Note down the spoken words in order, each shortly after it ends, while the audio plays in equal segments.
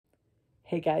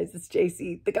Hey guys, it's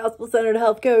JC, the Gospel Centered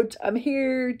Health Coach. I'm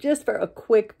here just for a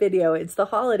quick video. It's the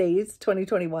holidays,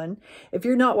 2021. If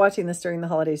you're not watching this during the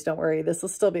holidays, don't worry, this will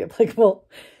still be applicable.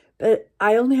 But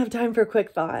I only have time for a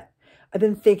quick thought. I've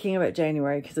been thinking about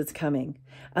January because it's coming.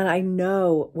 And I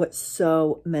know what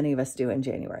so many of us do in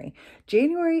January.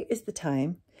 January is the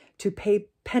time to pay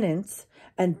penance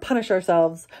and punish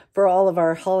ourselves for all of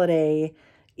our holiday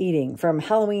eating from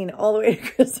Halloween all the way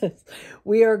to Christmas.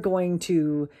 We are going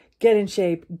to get in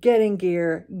shape, get in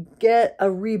gear, get a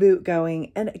reboot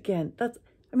going. And again,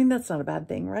 that's not a bad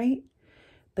thing, right?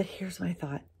 But here's my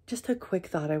thought. Just a quick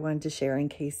thought I wanted to share in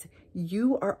case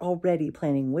you are already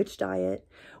planning which diet,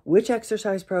 which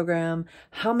exercise program,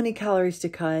 how many calories to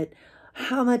cut,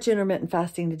 how much intermittent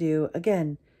fasting to do.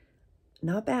 Again,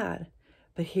 not bad,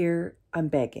 but here I'm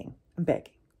begging.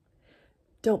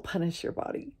 Don't punish your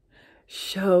body.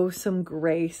 Show some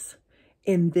grace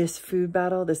in this food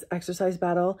battle, this exercise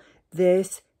battle.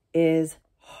 This is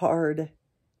hard.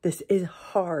 This is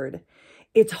hard.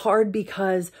 It's hard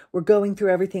because we're going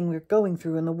through everything we're going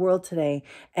through in the world today.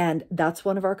 And that's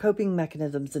one of our coping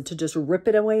mechanisms. And to just rip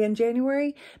it away in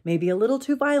January, maybe a little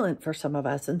too violent for some of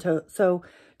us. And so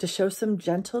to show some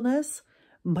gentleness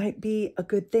might be a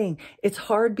good thing. It's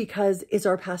hard because it's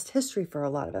our past history for a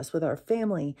lot of us with our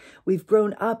family. We've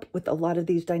grown up with a lot of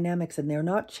these dynamics and they're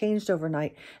not changed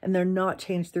overnight and they're not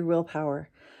changed through willpower.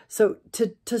 So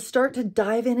to start to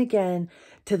dive in again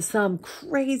to some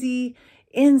crazy,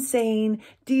 insane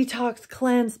detox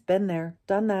cleanse, been there,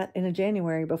 done that in a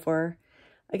January before.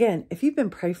 Again, if you've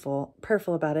been prayerful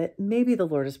about it, maybe the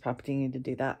Lord is prompting you to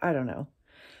do that. I don't know.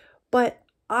 But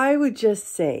I would just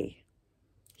say,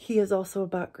 He is also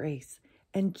about grace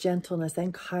and gentleness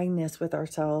and kindness with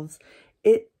ourselves.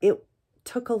 It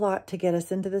took a lot to get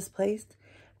us into this place,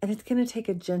 and it's going to take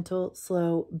a gentle,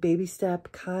 slow, baby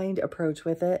step kind approach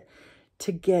with it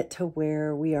to get to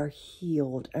where we are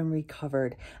healed and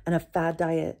recovered. And a fad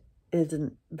diet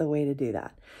isn't the way to do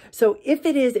that. So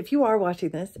if you are watching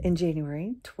this in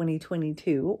January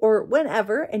 2022 or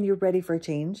whenever, and you're ready for a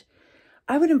change,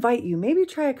 I would invite you, maybe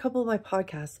try a couple of my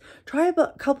podcasts, try a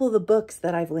couple of the books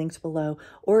that I've linked below,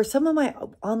 or some of my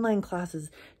online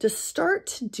classes to start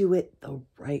to do it the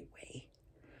right way.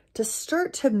 To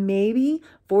start to maybe,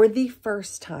 for the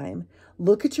first time,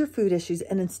 look at your food issues,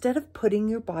 and instead of putting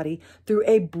your body through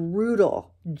a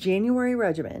brutal January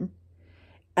regimen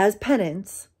as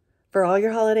penance for all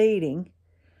your holiday eating,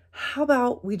 how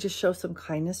about we just show some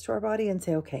kindness to our body and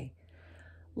say, okay,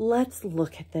 let's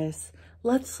look at this.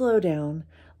 Let's slow down.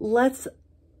 Let's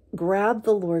grab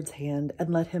the Lord's hand and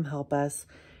let Him help us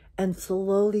and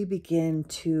slowly begin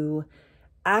to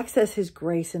access His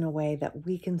grace in a way that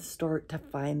we can start to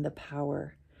find the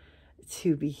power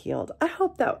to be healed. I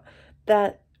hope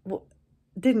that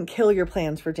didn't kill your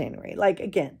plans for January. Like,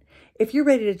 again, if you're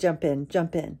ready to jump in,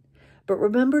 jump in. But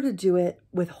remember to do it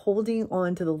with holding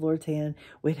on to the Lord's hand,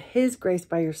 with His grace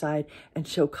by your side, and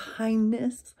show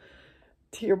kindness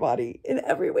to your body in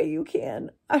every way you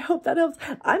can. I hope that helps.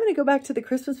 I'm going to go back to the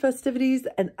Christmas festivities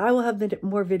and I will have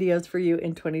more videos for you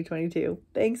in 2022.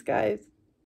 Thanks, guys.